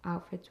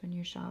outfits when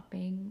you're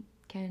shopping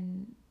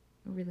can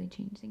really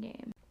change the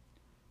game.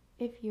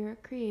 If you're a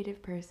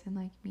creative person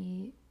like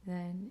me,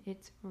 then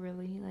it's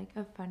really like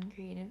a fun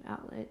creative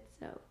outlet.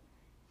 So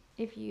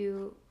if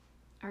you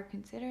are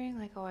considering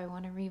like, oh, I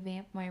want to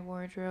revamp my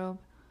wardrobe,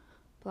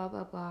 blah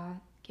blah blah,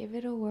 give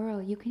it a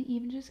whirl. You can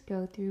even just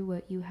go through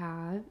what you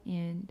have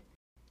and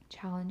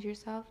challenge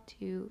yourself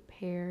to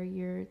pair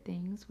your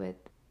things with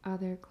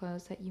other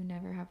clothes that you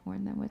never have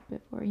worn them with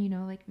before.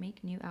 Like,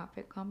 make new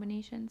outfit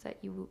combinations that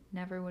you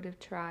never would have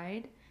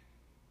tried,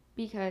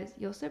 because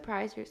you'll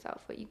surprise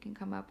yourself what you can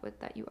come up with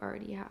that you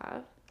already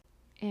have.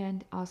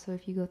 And also,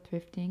 if you go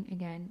thrifting,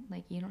 again,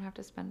 like, you don't have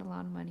to spend a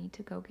lot of money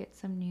to go get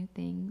some new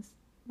things,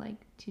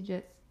 like, to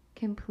just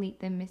complete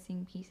the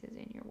missing pieces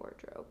in your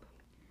wardrobe.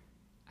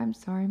 I'm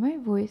sorry, my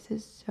voice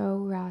is so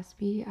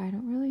raspy. I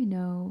don't really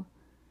know.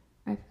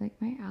 I feel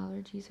like my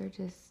allergies are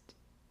just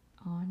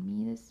on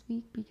me this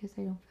week because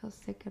I don't feel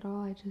sick at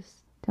all. I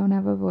just don't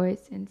have a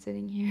voice, and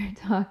sitting here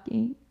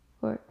talking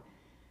for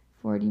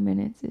 40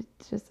 minutes,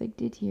 it's just like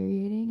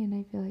deteriorating, and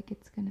I feel like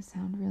it's gonna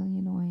sound really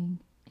annoying,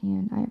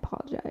 and I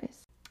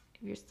apologize.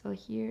 If you're still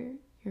here,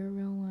 you're a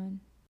real one.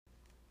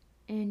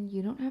 And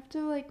you don't have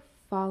to like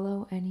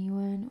follow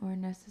anyone or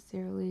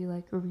necessarily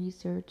like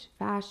research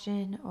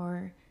fashion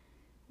or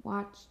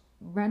watch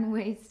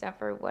runway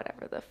stuff or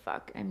whatever the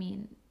fuck. I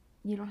mean,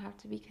 you don't have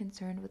to be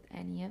concerned with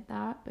any of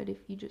that, but if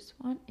you just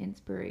want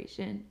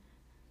inspiration,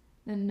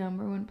 the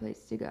number one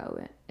place to go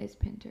is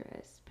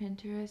Pinterest.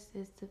 Pinterest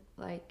is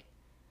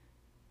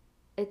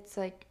it's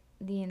like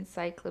the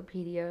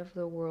encyclopedia of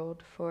the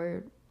world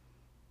for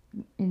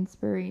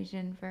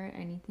inspiration for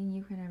anything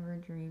you can ever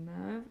dream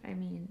of. I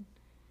mean,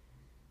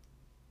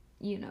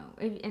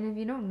 if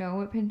you don't know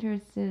what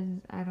Pinterest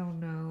is, I don't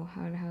know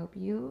how to help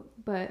you,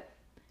 but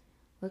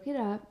look it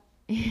up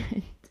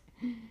and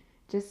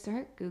just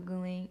start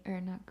Googling, or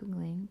not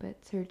Googling,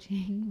 but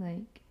searching,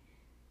 like,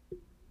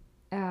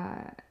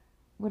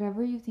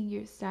 whatever you think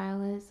your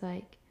style is,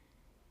 like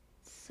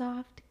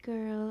soft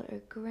girl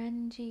or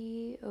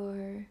grungy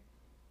or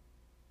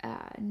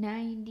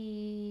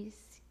 90s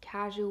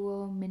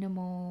casual,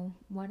 minimal,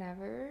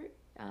 whatever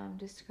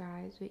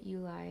describes what you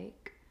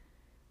like.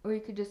 Or you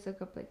could just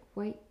look up like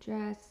white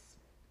dress,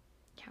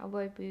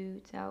 cowboy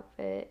boots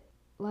outfit,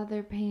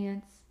 leather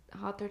pants,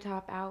 halter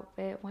top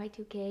outfit,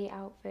 Y2K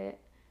outfit.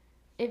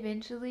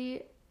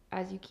 Eventually,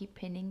 as you keep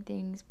pinning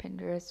things,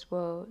 Pinterest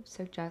will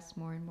suggest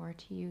more and more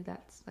to you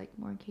that's like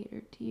more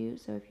catered to you.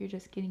 So if you're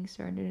just getting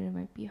started, it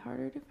might be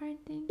harder to find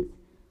things.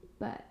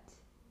 But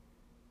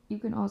you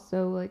can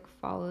also like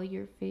follow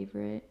your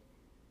favorite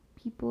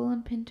people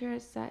on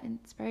Pinterest that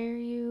inspire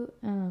you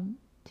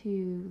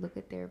to look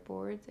at their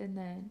boards, and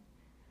then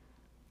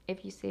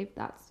if you save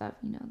that stuff,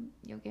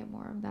 you'll get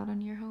more of that on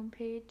your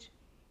homepage.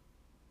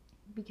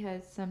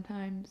 Because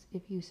sometimes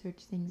if you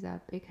search things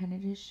up, it kind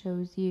of just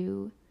shows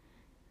you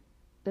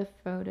the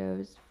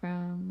photos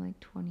from like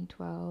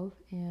 2012,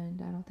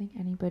 and I don't think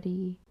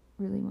anybody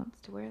really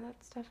wants to wear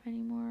that stuff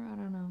anymore. I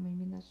don't know,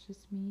 maybe that's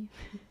just me.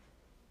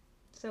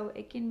 So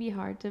it can be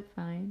hard to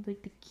find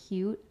like the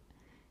cute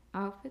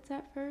outfits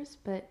at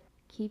first, but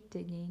keep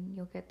digging,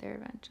 you'll get there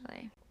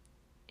eventually.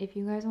 If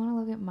you guys want to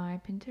look at my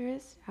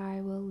Pinterest,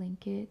 I will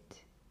link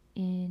it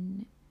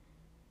in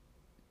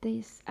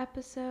this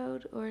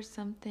episode or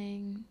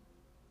something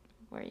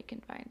where you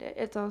can find it.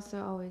 It's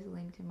also always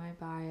linked in my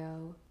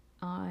bio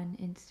on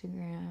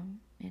Instagram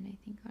and I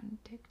think on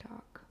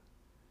TikTok.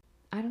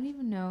 I don't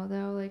even know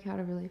though like how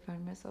to really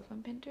find myself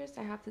on Pinterest.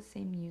 I have the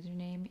same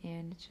username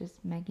and it's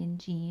just Megan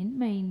Jean,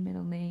 my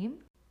middle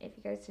name. If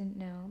you guys didn't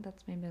know,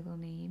 that's my middle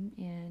name,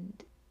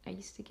 and I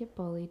used to get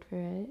bullied for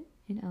it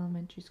in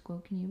elementary school.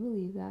 Can you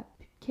believe that?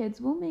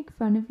 Kids will make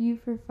fun of you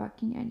for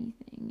fucking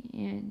anything,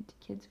 and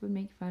kids would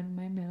make fun of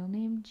my middle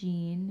name,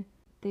 Jean.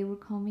 They would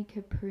call me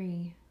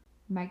Capri,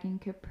 Megan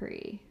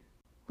Capri.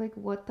 Like,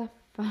 what the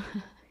fuck?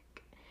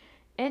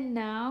 And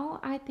now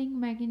I think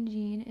Megan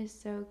Jean is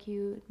so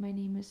cute. My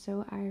name is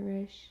so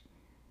Irish.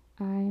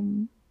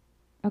 I'm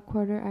a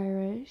quarter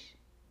Irish.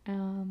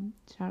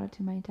 Shout out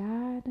to my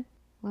dad.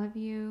 Love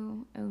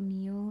you.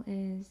 O'Neill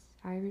is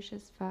Irish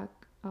as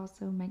fuck.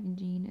 Also, Megan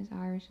Jean is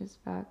Irish as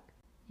fuck.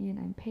 And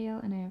I'm pale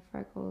and I have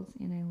freckles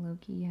and I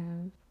low-key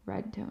have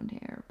red toned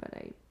hair, but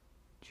I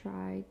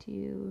try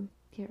to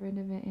get rid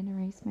of it and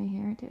erase my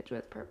heritage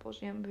with purple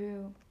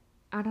shampoo.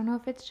 I don't know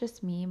if it's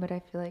just me, but I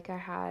feel like I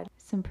had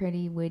some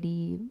pretty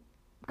witty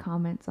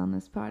comments on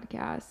this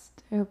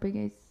podcast. I hope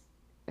I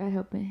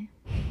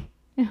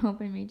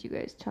made you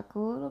guys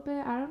chuckle a little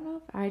bit. I don't know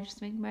if I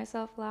just make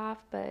myself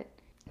laugh, but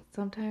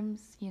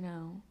sometimes,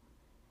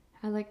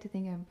 I like to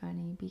think I'm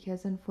funny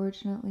because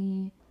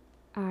unfortunately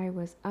I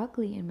was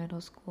ugly in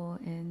middle school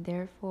and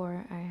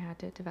therefore I had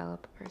to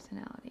develop a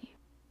personality.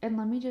 And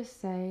let me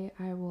just say,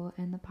 I will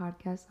end the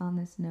podcast on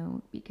this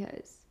note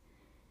because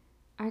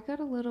I got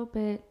a little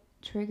bit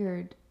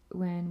triggered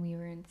when we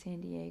were in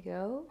San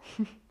Diego.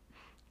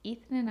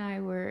 Ethan and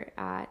I were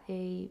at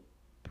a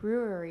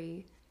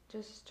brewery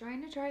just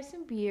trying to try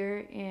some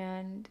beer,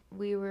 and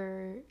we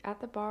were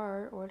at the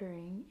bar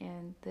ordering,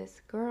 and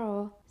this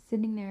girl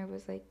sitting there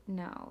was like,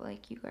 no,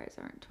 like, you guys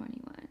aren't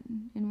 21.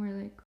 And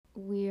we're like,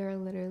 we are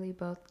literally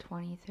both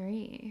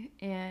 23.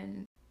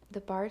 And the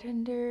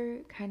bartender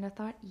kind of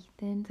thought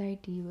Ethan's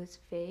ID was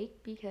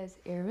fake because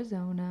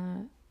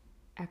Arizona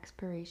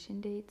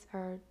expiration dates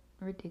are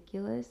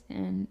ridiculous,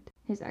 and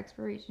his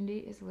expiration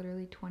date is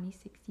literally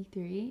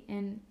 2063,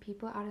 and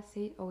people out of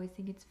state always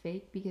think it's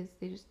fake because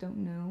they just don't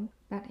know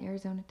that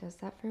Arizona does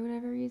that for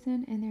whatever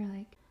reason, and they're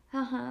like,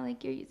 haha,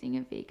 like, you're using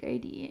a fake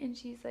ID. And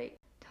she's like,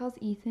 tells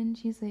Ethan,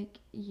 she's like,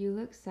 you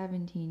look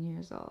 17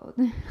 years old.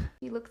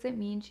 He looks at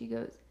me and she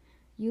goes,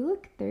 you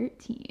look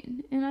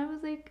 13. And I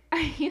was like, are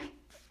you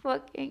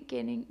fucking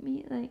kidding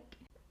me? Like,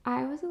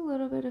 I was a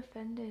little bit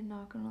offended,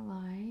 not gonna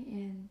lie,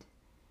 and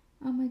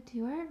I'm like,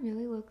 do I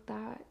really look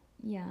that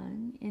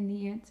young? And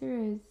the answer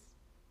is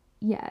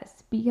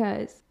yes,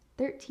 because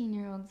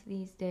 13-year-olds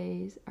these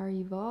days are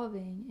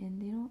evolving and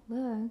they don't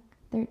look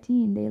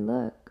 13, they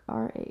look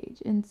our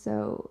age. And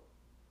so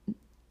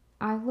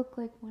I look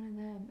like one of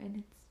them, and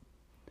it's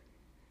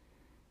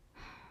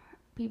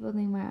people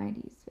think my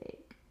ID is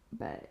fake,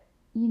 but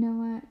you know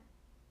what?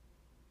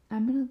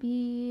 I'm gonna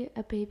be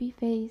a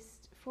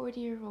baby-faced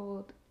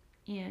 40-year-old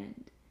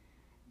and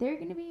they're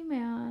gonna be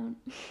mad.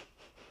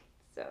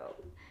 So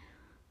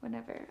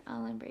whatever,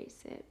 I'll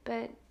embrace it.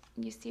 But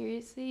you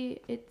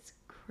seriously, it's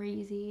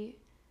crazy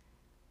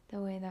the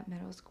way that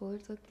middle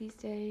schoolers look these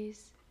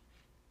days.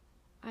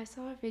 I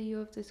saw a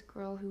video of this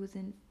girl who was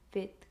in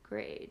 5th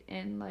grade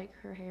and like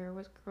her hair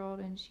was curled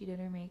and she did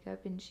her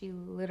makeup and she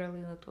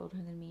literally looked older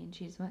than me, and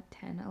she's what,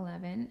 10,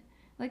 11?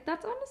 Like,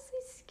 that's honestly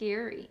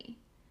scary.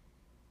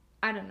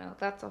 I don't know,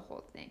 that's a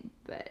whole thing,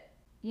 but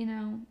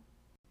I'm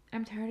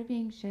tired of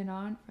being shit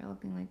on for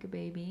looking like a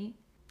baby.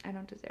 I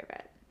don't deserve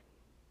it.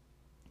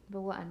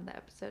 But we'll end the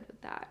episode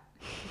with that.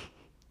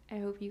 I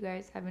hope you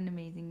guys have an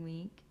amazing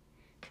week,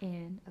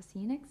 and I'll see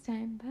you next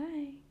time.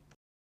 Bye.